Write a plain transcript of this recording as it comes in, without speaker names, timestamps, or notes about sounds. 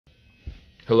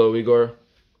Hello, Igor.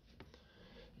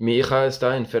 Mi hija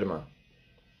está enferma.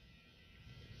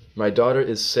 My daughter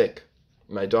is sick.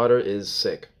 My daughter is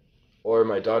sick. Or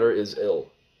my daughter is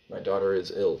ill. My daughter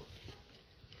is ill.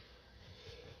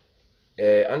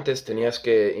 Antes tenías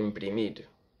que imprimir.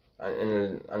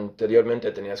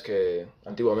 Antiguamente tenías que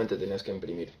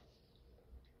imprimir.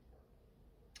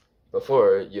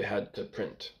 Before you had to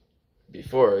print.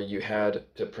 Before you had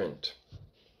to print.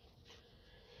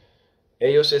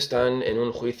 Ellos están en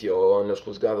un juicio o en los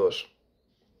juzgados.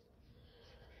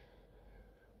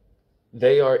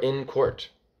 They are in court.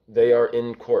 They are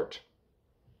in court.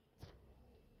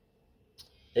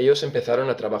 Ellos empezaron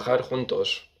a trabajar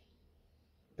juntos,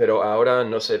 pero ahora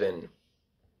no se ven.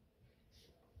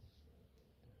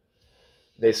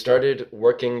 They started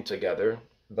working together,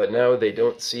 but now they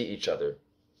don't see each other.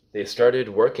 They started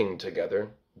working together,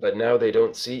 but now they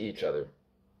don't see each other.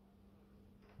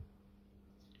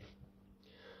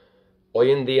 Hoy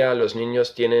en día los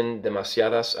niños tienen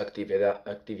demasiadas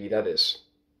actividades.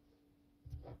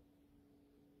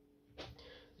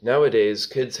 Nowadays,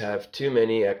 kids have too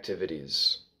many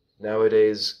activities.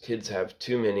 Nowadays, kids have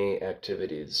too many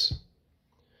activities.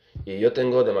 Y yo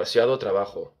tengo demasiado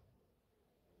trabajo.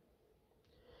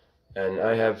 And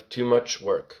I have too much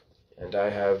work. And I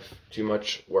have too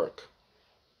much work.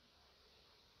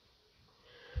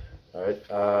 All right.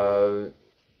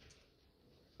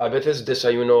 A veces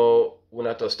desayuno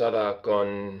una tostada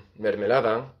con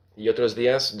mermelada y otros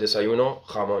días desayuno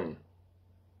jamón.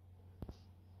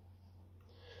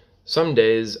 Some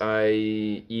days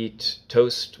I eat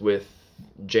toast with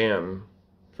jam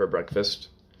for breakfast,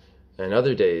 and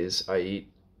other days I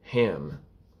eat ham.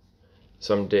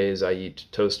 Some days I eat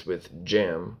toast with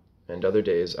jam, and other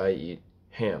days I eat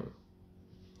ham.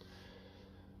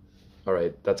 All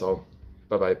right, that's all.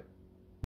 Bye-bye.